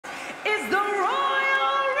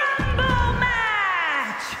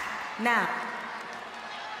Now.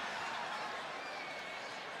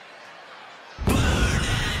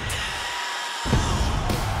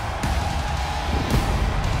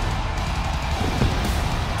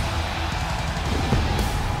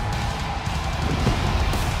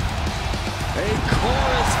 A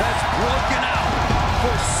chorus has broken out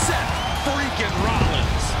for Seth freaking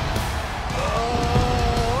Rollins.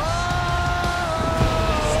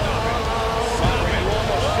 Stop it. You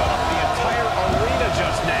almost shut up the entire arena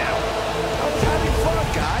just now. I was having fun,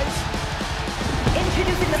 guys.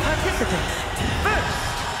 Introducing the participants. First,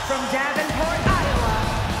 from Davenport, Iowa,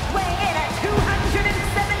 weighing in at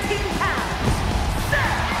 217 pounds,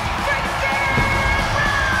 Seth freaking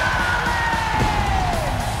Rollins!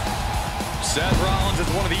 Seth Rollins is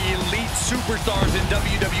one of the elite superstars in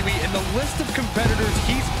WWE, and the list of competitors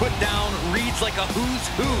he's put down reads like a who's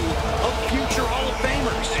who of future Hall of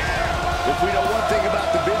Famers. If we know one thing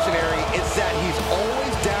about the Visionary, it's that he's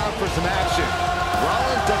always down for some action.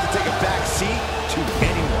 Rollins doesn't take a back seat to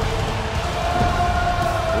anyone.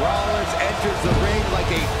 Rollins enters the ring like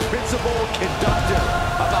a principal conductor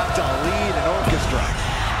about to lead an orchestra.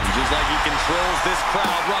 Just like he controls this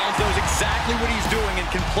crowd, Rollins knows exactly what he's doing and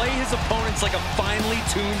can play his opponents like a finely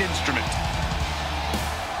tuned instrument.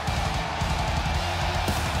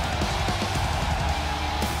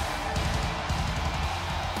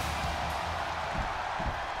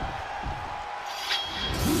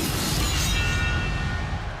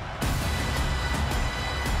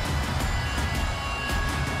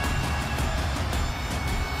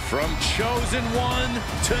 From chosen one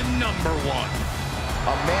to number one.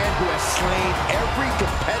 A man who has slain every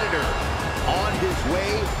competitor on his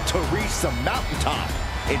way to reach the mountaintop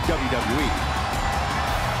in WWE.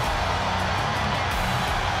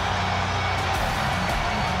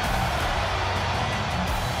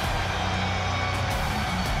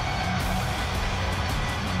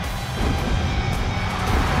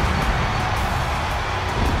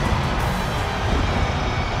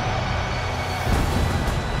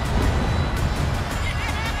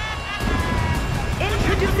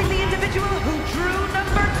 Introducing the individual who drew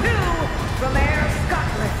number 2 from Ayr,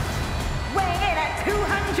 Scotland, weighing in at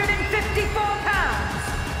 254 pounds,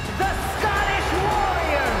 the Scottish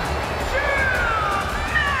Warrior, Drew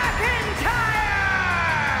McIntyre!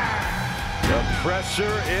 The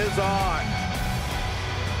pressure is on.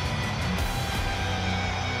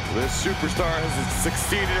 This superstar has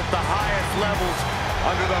succeeded at the highest levels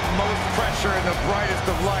under the most pressure and the brightest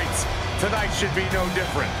of lights. Tonight should be no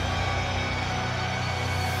different.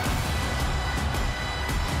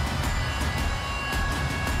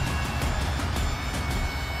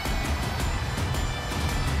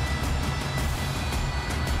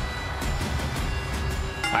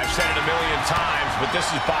 I've said it a million times, but this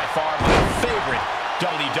is by far my favorite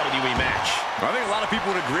WWE match. I think a lot of people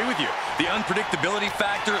would agree with you. The unpredictability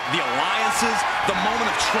factor, the alliances, the moment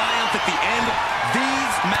of triumph at the end.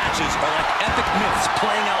 These matches are like epic myths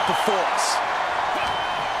playing out before us.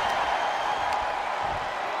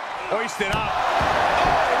 Hoisted up.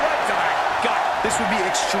 Oh, right to the gut. This would be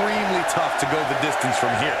extremely tough to go the distance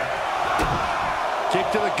from here. Kick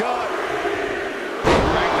to the gut.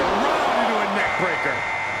 Cracked around into a neck breaker.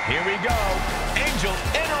 Here we go. Angel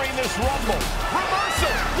entering this rumble. Reversal.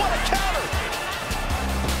 What a counter.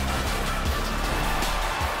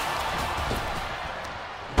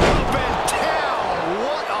 Up and down.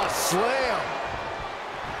 What a slam.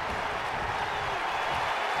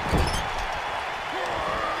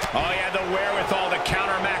 Oh, he had the wherewithal to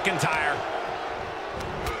counter McIntyre.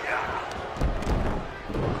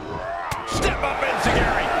 Step up,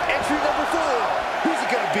 Enziguri. Entry number 4. Who's it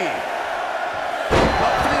going to be?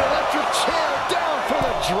 Up for the electric chair. Down for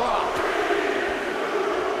the drop.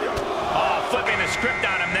 Oh, flipping the script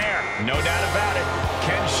on him there. No doubt about it.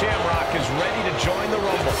 Ken Shamrock is ready to join the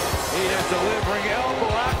Rumble. He is delivering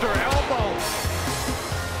elbow after elbow.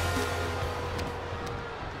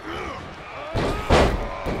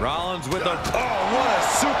 Rollins with a... Oh, what a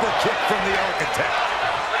super kick from the architect.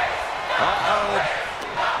 Uh-oh.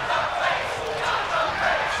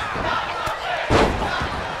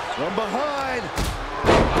 From behind.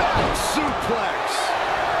 Back suplex.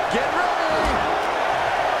 Get ready.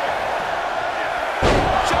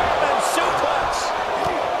 German suplex.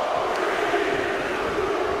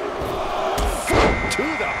 Foot to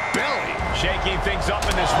the belly. Shaking things up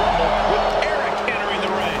in this Rumble with Eric entering the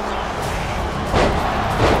ring.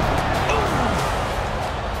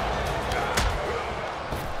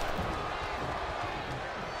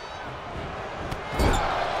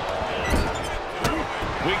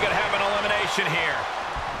 We could have an elimination here.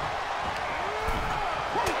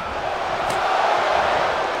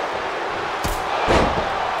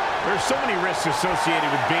 They're There's so many risks associated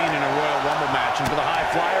with being in a Royal Rumble match, and for the high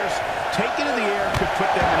flyers, taking to the air could put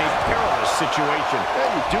them in a perilous situation. Hey,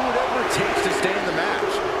 do whatever it takes to stay in the match.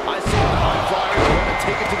 I saw the high flyers want to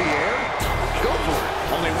take it to the air. Go for it.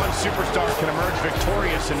 Only one superstar can emerge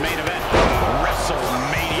victorious in main event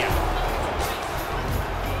WrestleMania.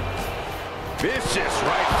 Vicious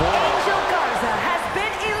right foot. Angel Garza has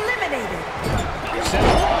been eliminated. Seth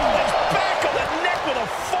Rollins back on the neck with a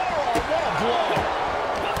forearm. What a blow.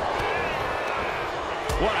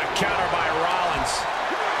 What a counter by Rollins.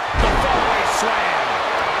 The fallaway slam.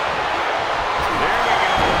 There we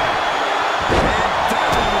go. And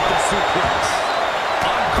down with the suplex.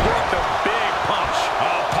 Uncorked a big punch.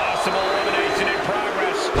 A possible elimination in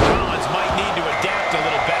progress. Rollins might need to adapt a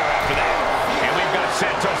little better after that. And we've got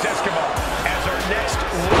Santos Escobar as our next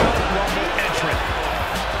Royal Rumble entrant.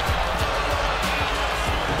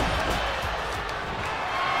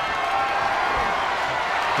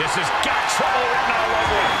 This has got trouble written all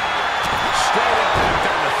over it. Straight impact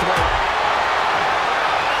down the throat.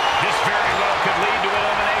 This very well could lead to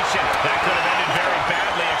elimination. That could have ended very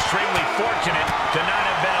badly. Extremely fortunate to not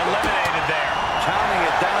have been eliminated there. Counting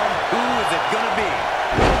it down. Who is it going to be?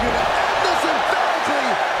 You're going to end this emphatically.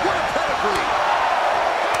 What a pedigree.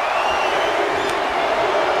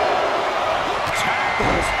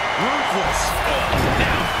 Tackles. Ruthless.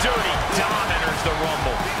 Now Dirty Dom enters the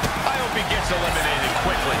Rumble. I hope he gets eliminated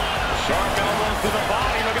quickly. Sharp elbow to the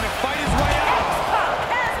body. Looking to fight his way out.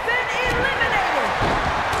 X-Pac has been eliminated.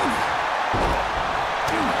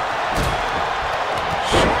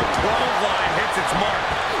 Short clothesline hits its mark.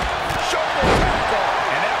 Shoulder tackle.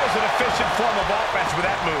 And that was an efficient form of offense with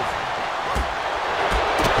that move.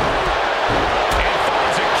 And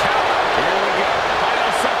finds a counter. Here we go.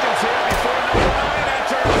 Final seconds here before number 9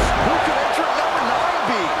 enters. Who could enter number 9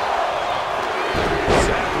 be?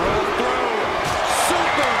 Seth rolls through.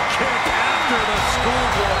 Super kick after the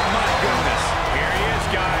schoolboy. My goodness. Here he is,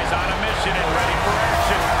 guys, on a mission and ready for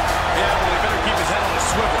action. Yeah, well, he better keep his head on a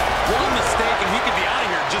swivel. One mistake and he could be out of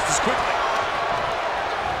here just as quickly.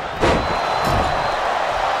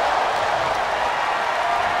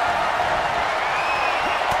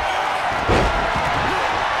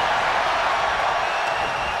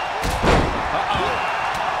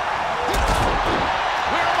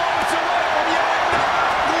 We're moments away from yet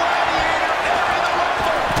another gladiator entering the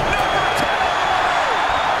Rumble. Number 10.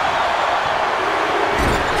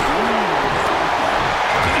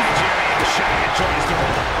 Nigerian Giant joins the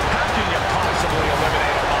Rumble. How can you possibly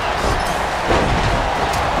eliminate a boss?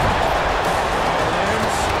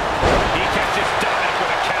 He catches Dominic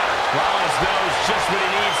with a counter. Rollins knows just what he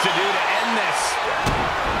needs to do to end this.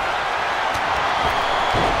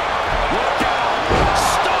 Look out!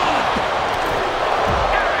 Stop!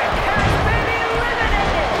 Eric has been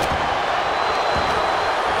eliminated.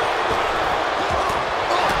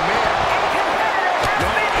 Oh, man. A competitor has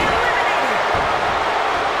been eliminated.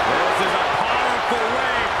 This is a powerful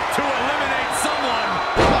way to eliminate someone.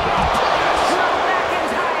 Drew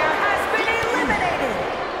McIntyre has been eliminated.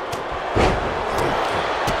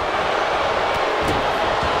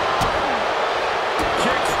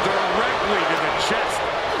 Kicks directly to the chest.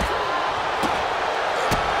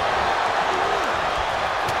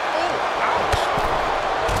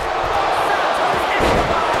 Santos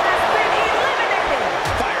Escobar has been eliminated.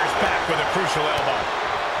 Fires back with a crucial elbow.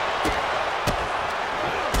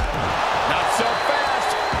 Not so fast.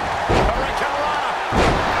 Hurricane.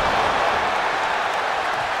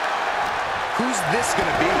 Who's this going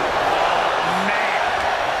to be? Man.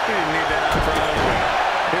 He didn't need that out front anyway.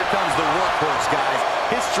 Here comes the workhorse, guys.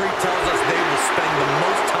 History tells us they will spend the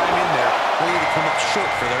most time in there, only to come up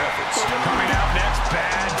short for their efforts. Coming out next,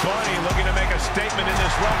 Bad Bunny looking to make a statement in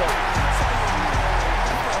this Rumble.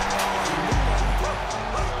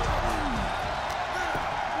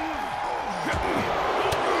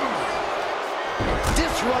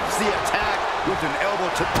 Disrupts the attack with an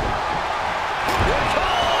elbow to... Here it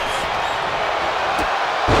comes!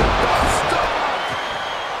 The stomp!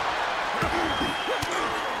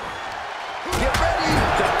 Get ready!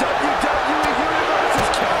 The WWE Universe is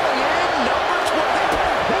counting in number 20.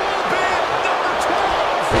 Who will be number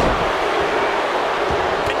 12?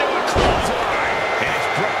 Into a clothesline. And it's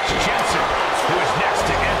Brooks Jensen who is next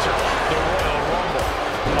to enter the Royal Rumble.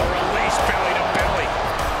 A release belly to belly.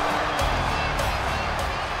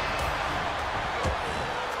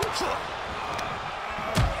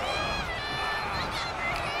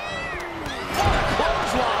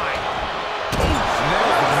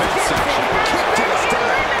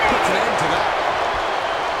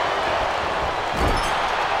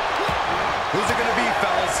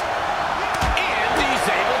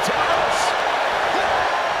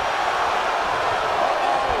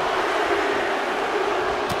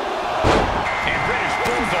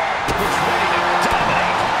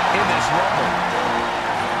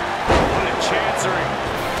 answering.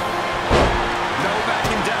 No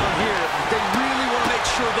backing down here. They really want to make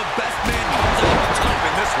sure the best man comes out on top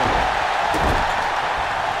in this one.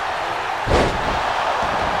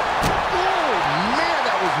 Oh, man,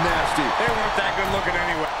 that was nasty. They weren't that good looking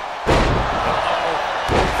anyway.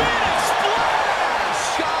 Phoenix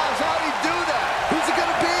Splash! Guys, how'd he do that? Who's it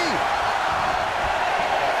gonna be?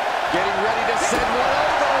 Getting ready to send one over.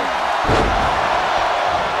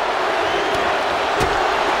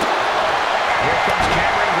 Here comes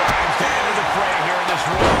Cameron Grimes to enter the fray here in this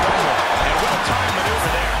Royal Rumble. And well-timed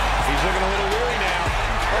maneuver there. He's looking a little weary now.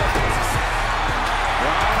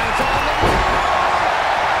 Grimes on the floor.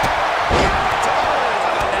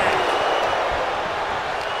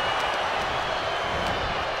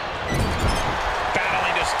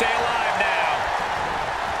 Battling to stay alive now.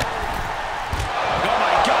 Oh,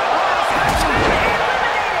 my God.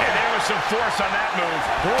 And there was some force on that move.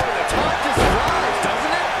 Boy, the time just flies,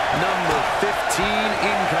 doesn't it? Number 15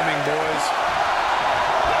 incoming, boys.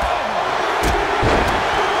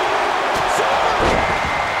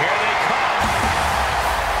 Here they come.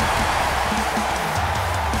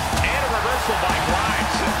 And a reversal by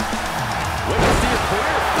Grimes. Way to see it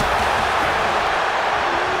clear.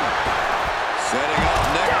 Setting up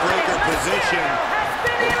neck breaker position.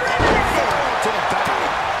 To the back.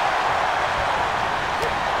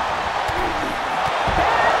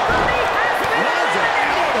 Lands an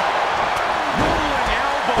elbow. Rolling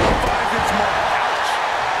elbow finds its mark. Ouch.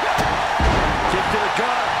 Kick to the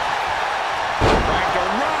gut. Cranked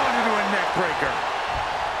around into a neck breaker.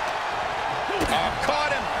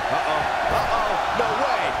 Caught him. No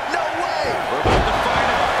way. No way. We're about to find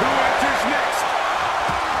out who enters next.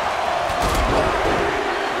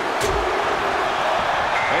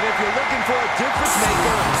 And if you're looking for a difference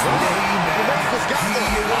maker, the America's got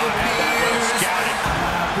one. Scouted.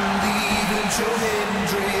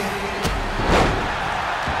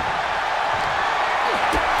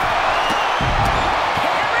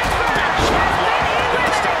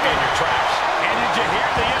 Stop in your tracks. And did you hear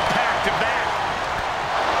the impact of that?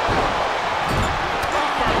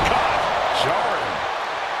 Uppercut. Jordan.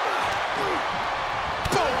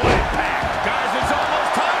 Boom, what impact. Guys, it's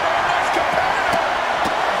almost time for our next competitor.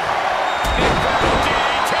 Inverted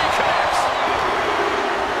DDT connects.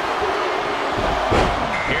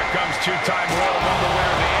 Here comes two-time Royal Rumble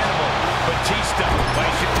winner, the Animal, Batista.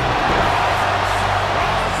 Placing.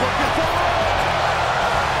 Rollins looking for it.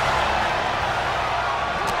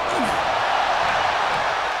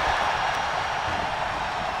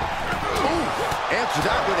 Answer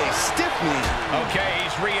that with a stiff knee. Okay,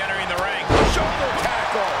 he's re-entering the ring. Shoulder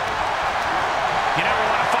tackle. You never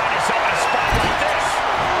want to find yourself in a spot like this.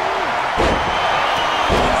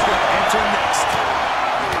 He's going to enter next.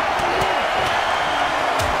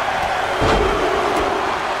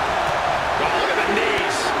 Oh, look at the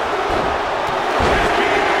knees. There's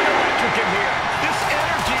being electric in here. This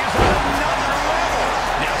energy is on another level.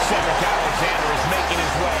 Now Cedric Alexander is making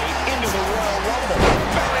his way into the Royal Rumble.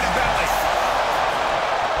 Belly to belly.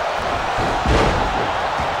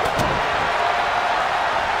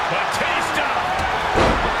 Batista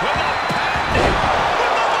with a pounding,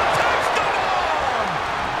 with the Batista arm.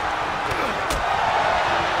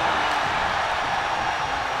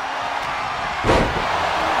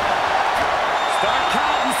 Start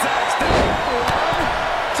counting, Saxton. 1,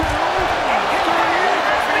 2, 3.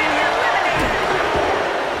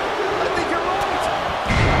 I think you're right.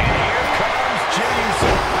 And here comes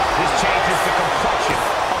Jameson. This changes the complexion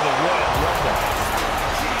of the Royal Rumble.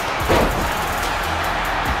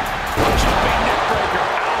 Jumping neck breaker.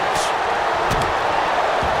 Ouch.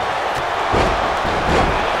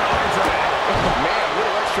 Arms are out. Man, a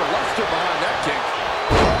little extra luster behind that kick.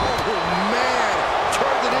 Oh, man.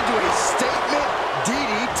 Turned it into a statement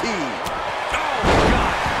DDT. Oh, my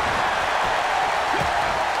God.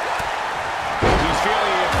 He's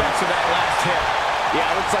feeling the effects of that last hit. Yeah,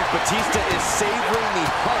 it looks like Batista is savoring the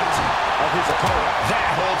hunt of his opponent. That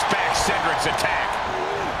holds back Cedric's attack.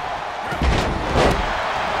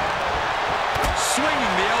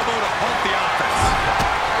 Swinging the elbow to pump the offense.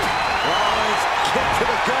 Rollins, kick to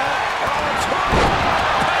the gut. Oh, it's hurt.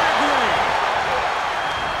 Pedigree.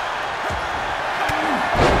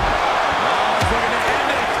 Rollins looking to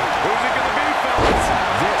end it. Who's it going to be, fellas?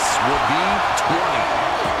 This will be 20.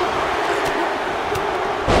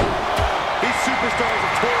 These superstars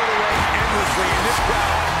have toiled away endlessly, and this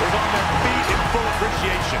crowd is on their feet in full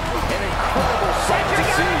appreciation. An incredible sight to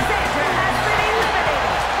Cedric see. Alexander has been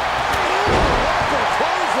eliminated. Upper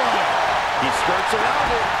clothesline. He skirts around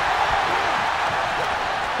it.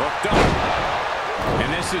 Hooked up. And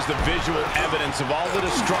this is the visual evidence of all the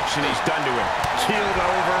destruction he's done to him. Keeled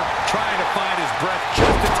over, trying to find his breath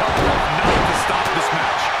just to tell the ref not to stop this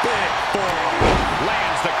match. Big forearm.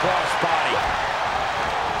 Lands the crossbody.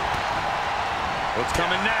 What's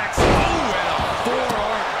coming next? Oh, and a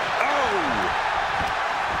forearm. Oh!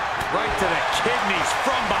 Right to the kidneys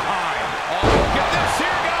from behind. Oh, look at this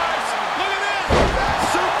here, guys. Look at this. That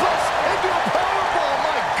suplex into a powerbomb.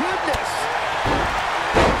 My goodness.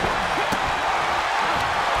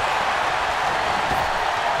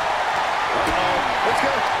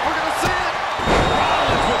 We're gonna see it.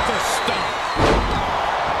 Rollins with the stomp.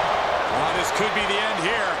 Oh, this could be the end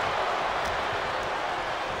here.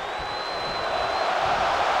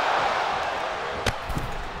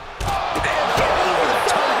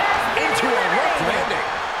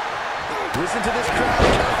 Listen to this crowd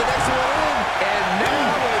count the next one in. And now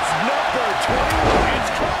it's number 21.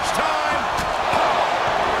 It's crunch time.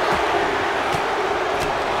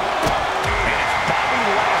 And it's Bobby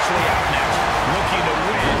Lashley out next, looking to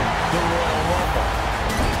win the Royal Rumble.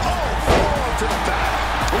 Oh, forearm to the back.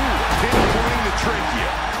 Ooh, pinpointing the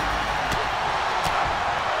trachea.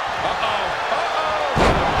 Uh-oh.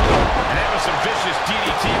 And that was some vicious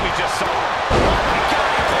DDT we just saw.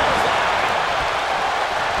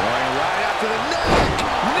 Going right after the neck.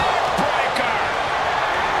 Neck breaker.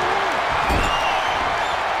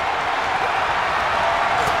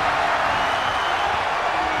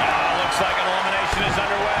 Looks like an elimination is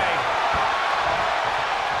underway.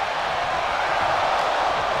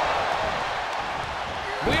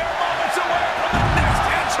 We are moments away from the next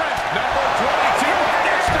entrant. Number 22.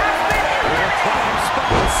 Their prime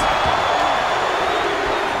spots.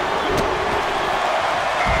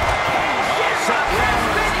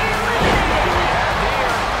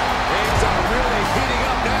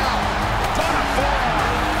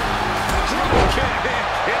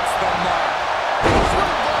 Hits the mark.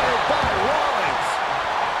 Survived by Rollins.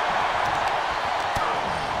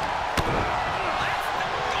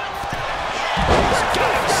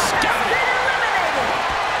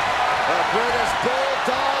 The British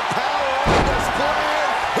Bulldog power on display.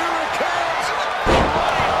 Here it comes.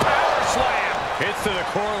 Power slam. Hits to the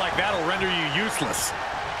core like that'll render you useless.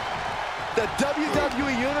 The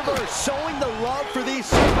WWE Universe showing the love for these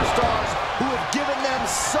superstars who have given them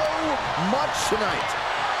so much tonight.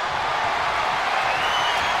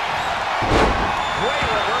 Great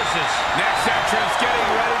reverses. Next entrance getting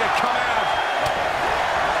ready to come out.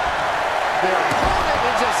 Their opponent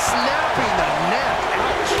is just snapping the neck.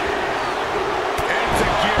 Ouch.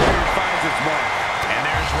 Enzuigiri finds its mark. And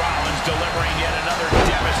there's Rollins delivering yet another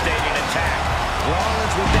devastating attack.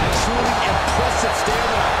 Rollins with that truly impressive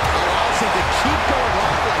stamina allows him to keep going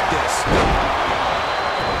on like this.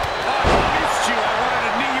 I missed you. I wanted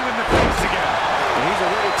to knee you in the face again. And he's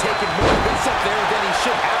already taken more hits up there than he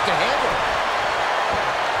should have to handle.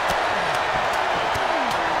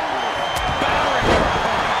 Battering their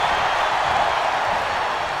opponent.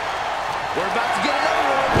 We're about to get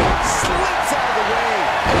another one. Slips out of the way.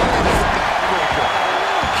 And it's a backbreaker.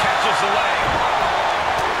 Catches the leg.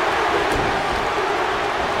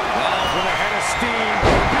 Rollins with a head of steam.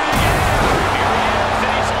 Here he is,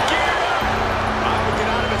 and he's geared up. I would get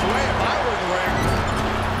out of his way if I were in the ring.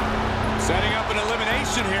 Setting up an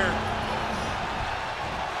elimination here.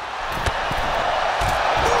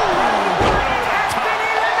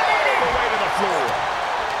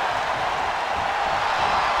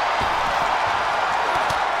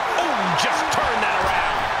 Just turn that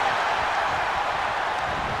around.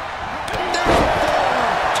 There's a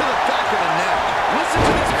forearm to the back of the neck. Listen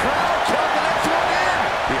to this crowd count the next one in.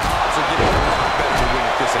 The odds are getting a lot better to win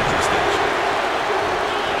at this entry stage.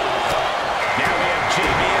 Now we have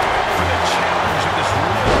JBL for the challenge of this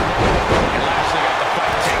Royal Rumble. And Lashley got the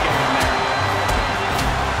fight taken from there.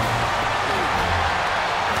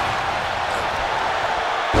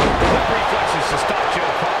 Quick reflexes to stop Joe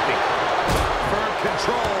Coffey. Firm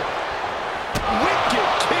control. Wicked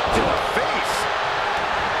kick to the face.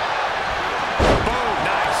 Boom,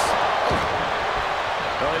 nice.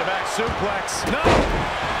 Belly to back suplex. No!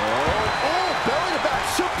 Oh, belly to back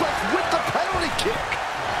suplex with the penalty kick.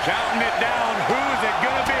 Counting it down. Who is it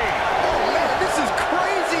going to be? Oh, man, this is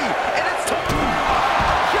crazy. And it's time.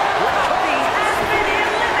 Coffey has been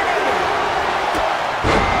eliminated.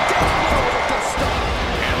 Down low with the stop.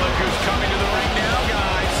 And look who's coming to the ring now,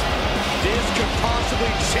 guys. This could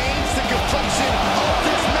possibly change the complexion of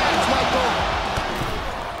this match, Michael.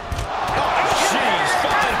 Oh, jeez.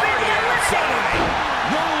 Falling hard to the outside.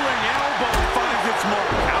 Rolling elbow finds its mark.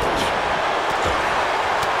 Ouch.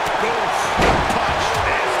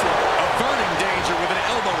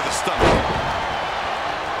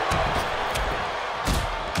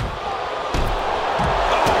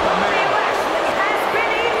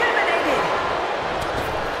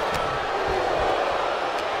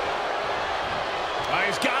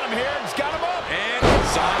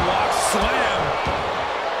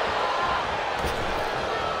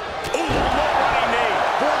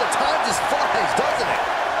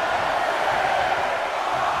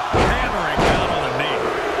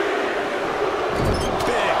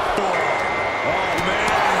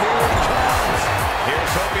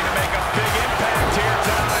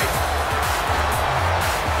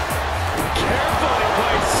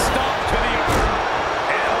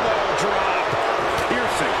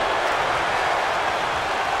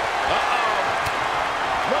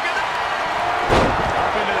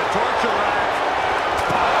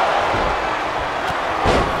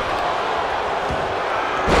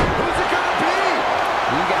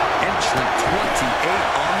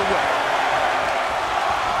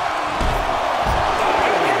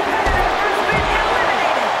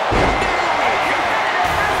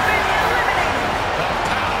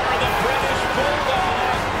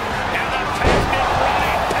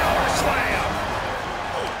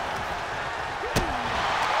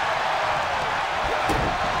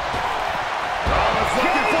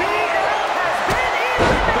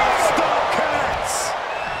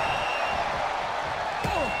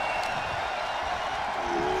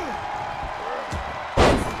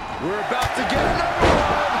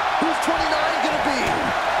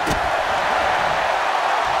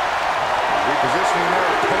 Positioning their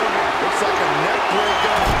opponent. Looks like a neck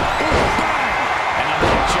breaker. And the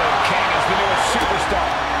Macho King is the newest superstar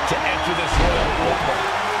to enter this Royal Rumble.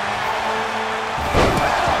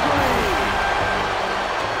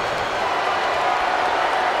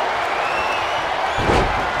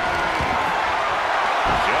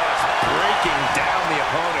 Just breaking down the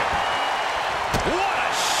opponent. What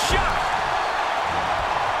a shot!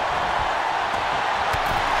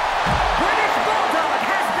 British Bulldog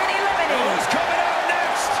has been eliminated. Who's coming out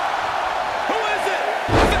next? Who is it?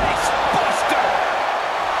 Face Buster!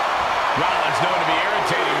 Rollins known to be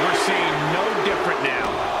irritating. We're seeing no different now.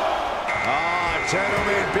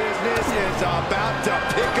 Gentlemen, business is about to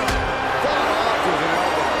pick up. Fought off with an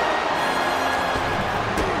elbow.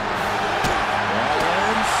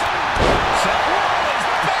 Rollins. Seth Rollins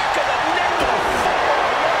back of the neck with a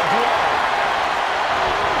forearm blow.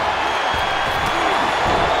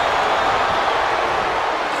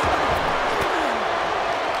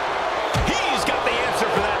 He's got the answer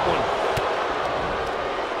for that one.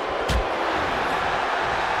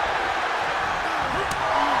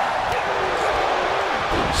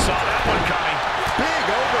 Saw that one coming. Big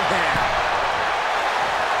overhand.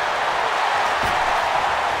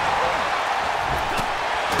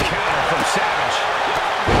 Counter from Savage.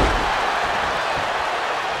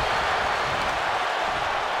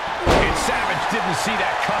 And Savage didn't see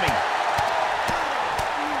that coming.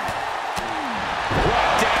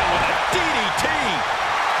 Brought down with a DDT.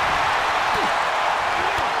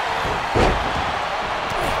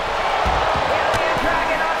 Alien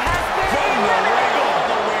Dragunov has been eliminated. All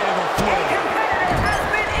the way to the A floor. competitor has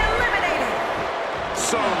been eliminated.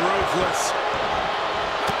 So ruthless.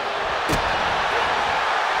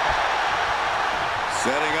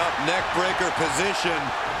 Setting up neck breaker position.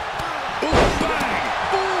 Ooh, bang!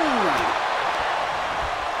 Ooh!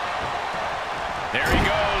 There he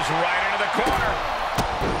goes, right into the corner.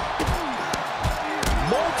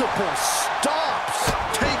 Multiple stops.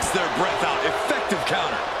 Takes their breath out. Effective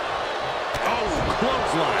counter. Oh,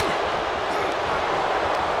 clothesline.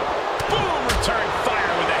 Boom, return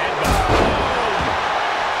fire with a headbutt.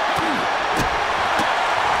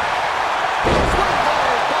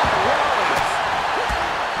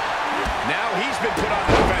 Now he's been put on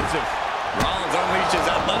the defensive. Rollins unleashed his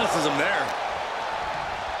athleticism there.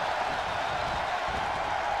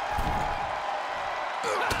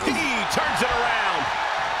 He turns it around.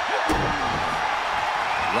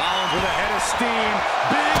 Rollins with a head of steam.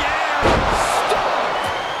 Big air. Stop.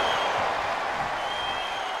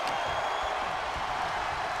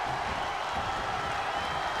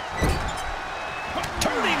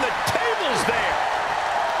 Turning the tables there.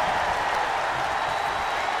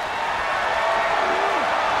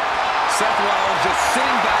 Seth Rollins just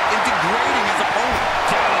sitting back and degrading his opponent.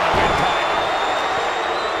 Down on the windpipe.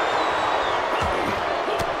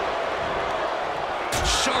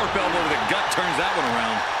 Sharp elbow to the gut turns that one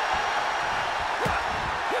around.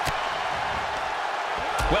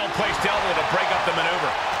 Well-placed elbow to break up the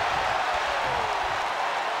maneuver.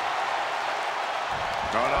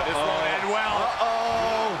 Oh, no, this won't end well.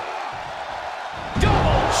 Uh-oh.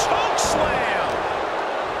 Double choke slam.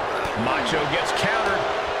 Macho gets countered.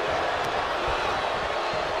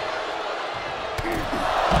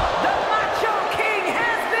 The Macho King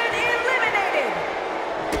has been eliminated.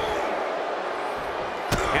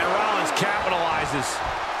 And Rollins capitalizes.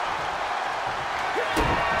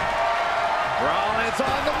 Rollins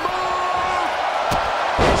on the move.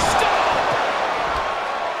 Stop!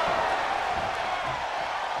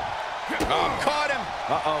 Oh, caught him.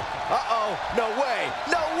 Uh-oh. Uh-oh. No way.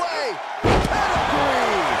 No way.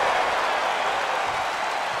 Pedigree.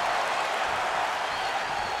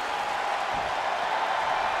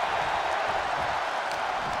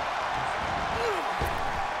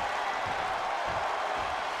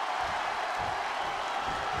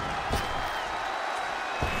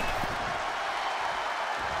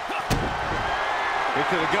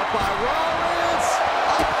 Into the gut by Rollins.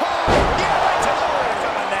 Oh, yeah, right to the back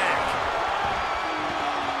of the neck.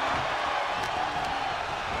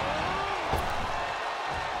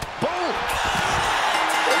 Boom.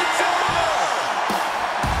 It's over.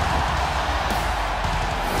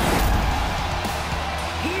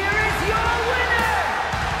 Here is your winner,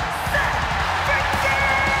 Seth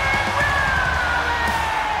freaking Rollins.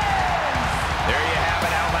 There you have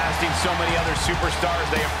it, outlasting so many other superstars.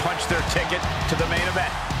 They have punched their ticket to the main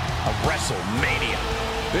event of WrestleMania.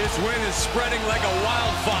 This win is spreading like a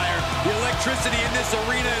wildfire. The electricity in this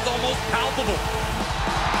arena is almost palpable.